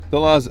The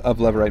laws of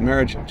Levirate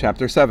marriage,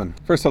 chapter 7.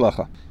 First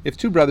halacha. If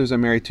two brothers are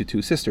married to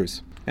two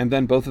sisters, and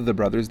then both of the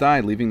brothers die,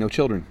 leaving no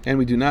children, and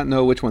we do not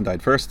know which one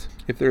died first,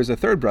 if there is a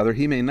third brother,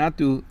 he may not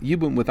do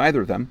Yibum with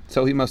either of them,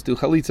 so he must do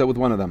Chalitza with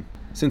one of them.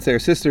 Since they are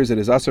sisters, it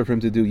is asur for him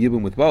to do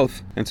Yibum with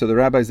both, and so the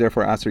rabbis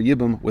therefore asur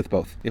Yibum with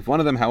both. If one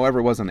of them, however,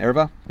 was an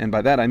erva, and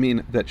by that I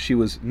mean that she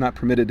was not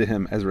permitted to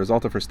him as a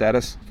result of her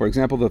status, for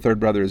example, the third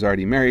brother is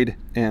already married,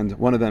 and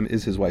one of them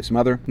is his wife's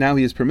mother, now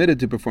he is permitted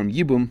to perform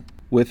Yibum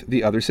with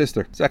the other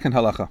sister. Second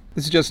halacha.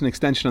 This is just an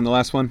extension on the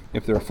last one.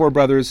 If there are four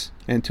brothers,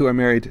 and two are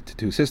married to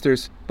two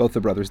sisters, both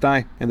the brothers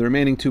die, and the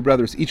remaining two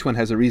brothers, each one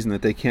has a reason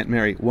that they can't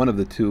marry one of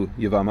the two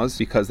Yivamas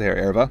because they are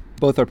erva,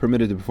 both are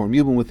permitted to perform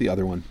Yibum with the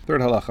other one.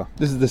 Third halacha.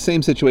 This is the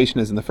same situation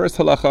as in the first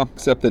halacha,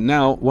 except that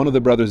now one of the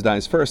brothers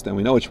dies first, and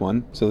we know which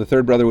one, so the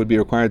third brother would be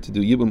required to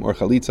do Yibum or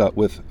Chalitza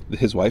with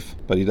his wife,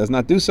 but he does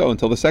not do so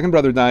until the second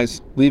brother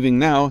dies, leaving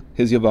now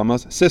his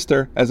Yivama's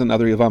sister as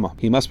another Yivama.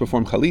 He must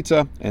perform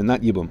Chalitza and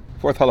not Yibum.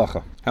 Fourth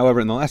halacha.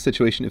 However, in the last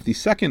situation, if the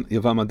second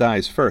Yavama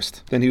dies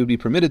first, then he would be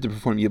permitted to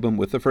perform Yibum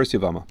with the first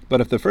Yavama.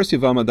 But if the first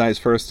Yavama dies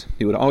first,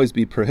 he would always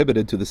be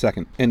prohibited to the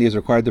second, and he is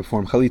required to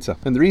perform Chalitza.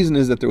 And the reason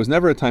is that there was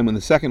never a time when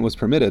the second was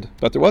permitted,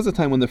 but there was a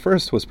time when the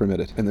first was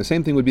permitted. And the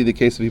same thing would be the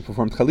case if he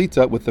performed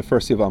Chalitza with the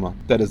first Yavama,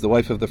 that is, the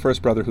wife of the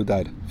first brother who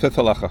died. Fifth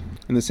halacha.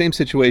 In the same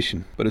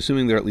situation, but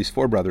assuming there are at least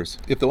four brothers,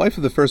 if the wife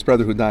of the first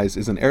brother who dies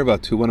is an erva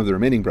to one of the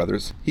remaining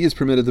brothers, he is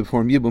permitted to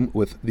perform Yibum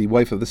with the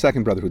wife of the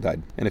second brother who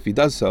died. And if he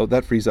does so,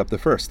 that frees up the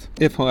first.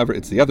 If, however,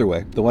 it's the other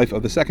way, the wife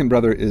of the second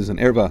brother is an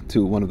erva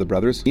to one of the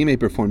brothers, he may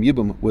perform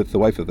Yibum with the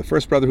wife of the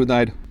first brother who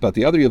died, but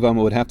the other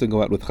Yavama would have to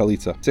go out with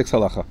Chalitza. Sixth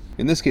halacha.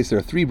 In this case, there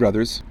are three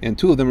brothers, and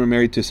two of them are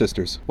married to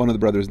sisters. One of the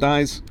brothers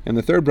dies, and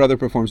the third brother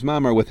performs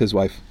Mamar with his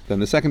wife. Then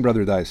the second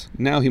brother dies.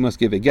 Now he must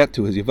give a get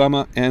to his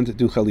Yavama and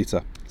do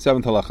Chalitza.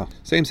 Seventh halacha.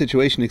 Same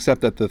situation, except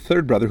that the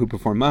third brother who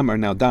performed Mamar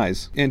now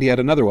dies, and he had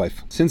another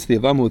wife. Since the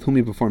Yavama with whom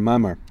he performed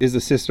Mamar is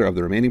the sister of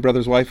the remaining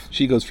brother's wife,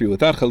 she goes free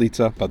without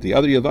Chalitza, but the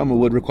other Yavama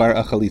would require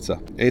a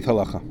Chalitza. Eighth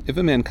halacha. If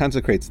a man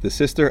consecrates the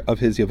sister of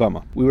his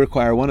Yavama, we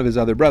require one of his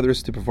other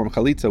brothers to perform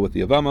Chalitza with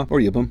the Yavama or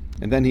Yibum,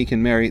 and then he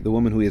can marry the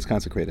woman who he has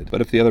consecrated. But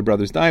if the other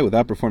brothers die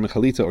without performing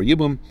Chalitza or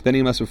Yibum, then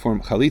he must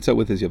perform Chalitza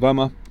with his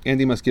Yavama, and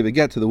he must give a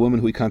get to the woman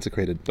who he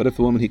consecrated. But if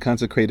the woman he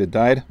consecrated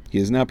died, he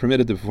is now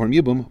permitted to perform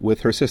Yibum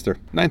with her sister.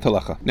 Ninth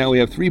halacha. Now we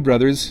have three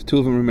brothers, two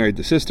of them are married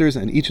to sisters,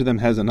 and each of them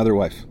has another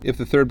wife. If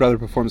the third brother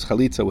performs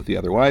Chalitza with the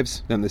other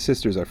wives, then the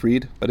sisters are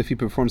freed, but if he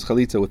performs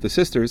Chalitza with the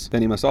sisters,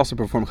 then he must also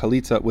perform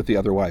Chalitza with the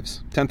other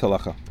wives. Tenth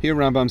halacha. Here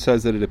Rambam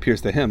says that it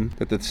appears to him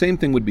that the same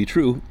thing would be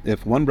true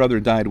if one brother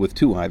died with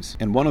two wives,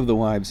 and one of the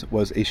wives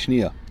was a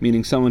shnia,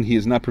 meaning someone he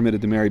is not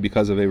permitted to marry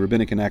because of a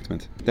rabbinic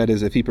enactment. That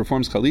is, if he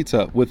performs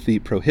Chalitza with the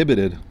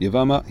prohibited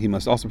Yavama, he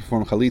must also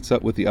perform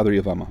Chalitza with the other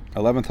Yavama.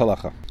 11th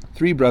halacha.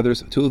 Three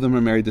brothers, two of them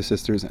are married to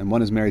sisters, and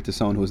one is married to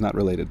someone who is not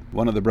related.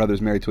 One of the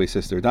brothers married to a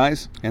sister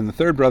dies, and the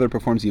third brother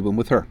performs Yibum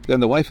with her.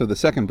 Then the wife of the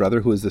second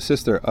brother, who is the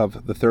sister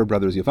of the third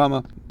brother's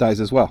Yavama, dies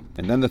as well,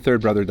 and then the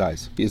third brother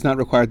dies. He is not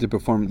required to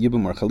perform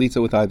Yibum or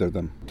Chalitza with either of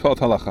them. 12th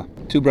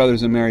halacha. Two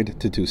brothers are married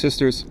to two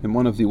sisters, and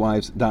one of the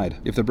wives died.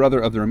 If the brother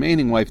of the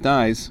remaining wife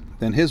dies,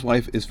 then his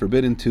wife is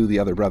forbidden to the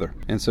other brother,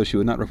 and so she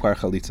would not require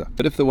Chalitza.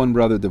 But if the one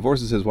brother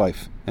divorces his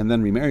wife, and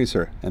then remarries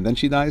her, and then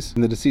she dies,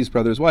 then the deceased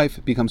brother's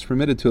wife becomes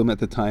permitted to him at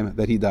the time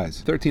that he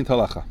dies. 13th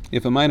halacha.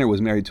 If a minor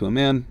was married to a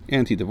man,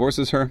 and he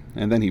divorces her,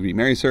 and then he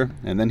remarries her,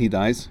 and then he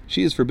dies,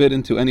 she is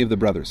forbidden to any of the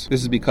brothers.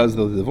 This is because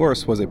though the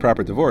divorce was a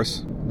proper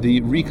divorce,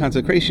 the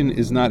reconsecration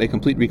is not a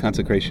complete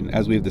reconsecration,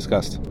 as we have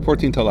discussed.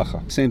 14th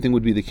halacha. Same thing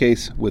would be the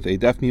case with a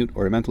deaf-mute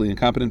or a mentally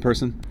incompetent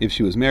person. If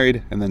she was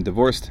married, and then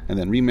divorced, and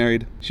then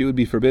remarried, she would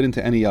be forbidden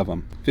to any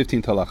Yavam.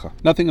 15th halacha.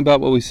 Nothing about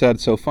what we said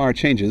so far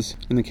changes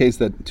in the case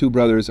that two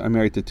brothers are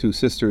married to two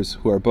sisters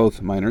who are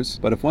both minors,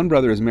 but if one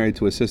brother is married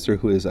to a sister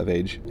who is of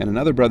age, and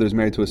another brother is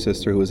married to a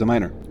sister who is a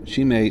minor,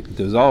 she may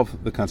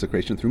dissolve the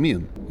consecration through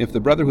miyun. If the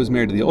brother who is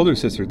married to the older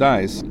sister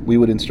dies, we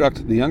would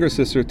instruct the younger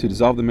sister to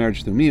dissolve the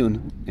marriage through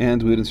miyun,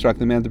 and we would instruct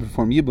the man to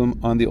perform Yibum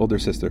on the older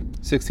sister.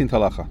 16th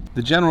halacha.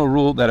 The general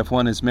rule that if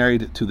one is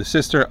married to the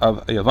sister of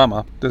a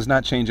Yavama does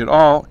not change at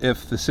all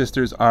if the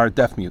sisters are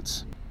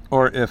deaf-mutes,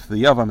 or if the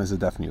Yavam is a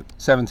deaf-mute.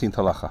 17th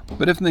halacha.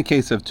 But if in the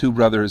case of two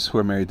brothers who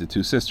are married to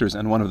two sisters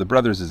and one of the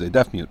brothers is a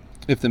deaf-mute,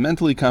 if the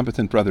mentally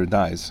competent brother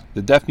dies,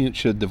 the deaf-mute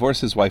should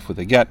divorce his wife with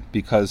a get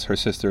because her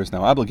sister is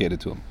now obligated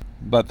to him.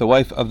 But the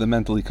wife of the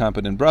mentally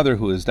competent brother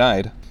who has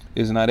died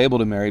is not able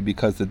to marry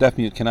because the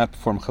deaf-mute cannot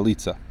perform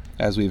Chalitza,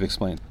 as we've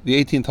explained.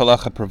 The 18th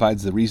halacha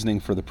provides the reasoning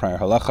for the prior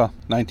halacha.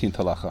 19th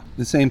halacha.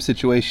 The same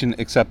situation,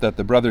 except that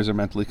the brothers are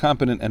mentally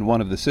competent and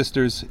one of the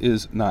sisters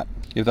is not.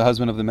 If the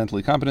husband of the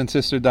mentally competent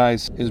sister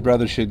dies, his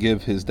brother should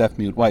give his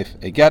deaf-mute wife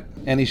a get,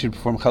 and he should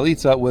perform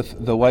chalitza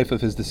with the wife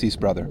of his deceased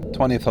brother.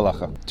 20th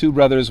halacha. Two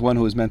brothers, one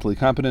who is mentally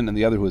competent and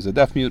the other who is a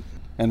deaf-mute,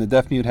 and the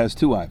deaf-mute has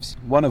 2 wives,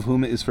 one of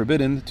whom is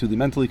forbidden to the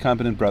mentally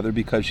competent brother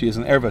because she is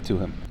an erva to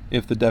him.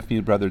 If the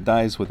deaf-mute brother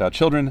dies without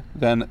children,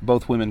 then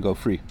both women go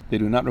free. They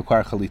do not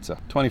require chalitza.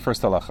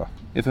 21st halacha.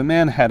 If a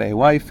man had a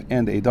wife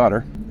and a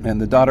daughter, and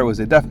the daughter was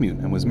a deaf-mute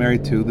and was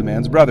married to the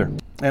man's brother,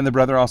 and the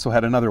brother also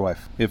had another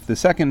wife. If the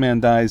second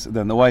man dies,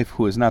 then the wife,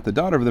 who is not the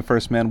daughter of the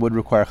first man, would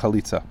require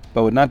chalitza,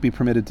 but would not be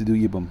permitted to do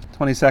yibum.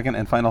 22nd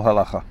and final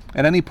halacha.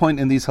 At any point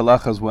in these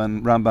halachas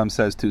when Rambam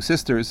says 2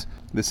 sisters,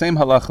 the same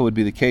halacha would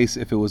be the case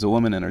if it was a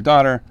woman and her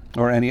daughter,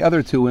 or any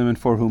other 2 women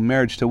for whom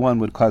marriage to one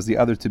would cause the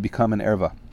other to become an erva.